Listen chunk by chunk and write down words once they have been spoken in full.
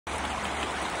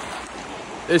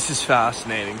This is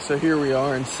fascinating. So here we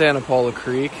are in Santa Paula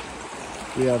Creek.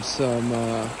 We have some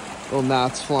little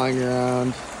gnats flying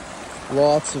around,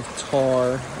 lots of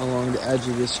tar along the edge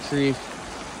of this creek.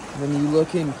 And then you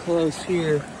look in close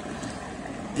here,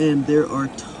 and there are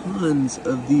tons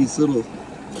of these little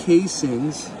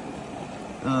casings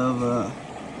of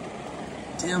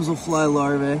damselfly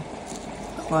larvae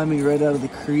climbing right out of the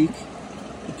creek.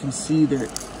 You can see they're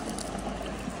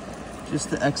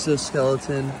just the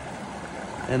exoskeleton,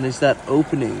 and there's that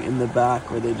opening in the back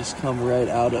where they just come right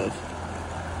out of.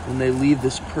 And they leave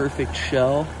this perfect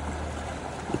shell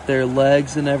with their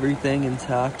legs and everything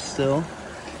intact still.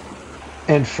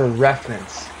 And for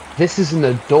reference, this is an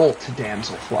adult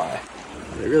damselfly.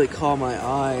 It really caught my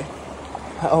eye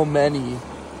how many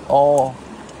all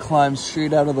climbed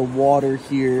straight out of the water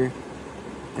here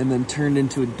and then turned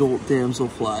into adult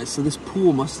damselflies. So this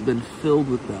pool must have been filled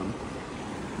with them.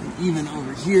 And even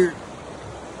over here,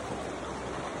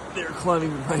 they're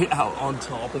climbing right out on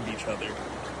top of each other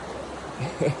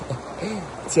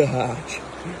to hatch.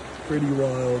 Pretty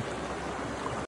wild.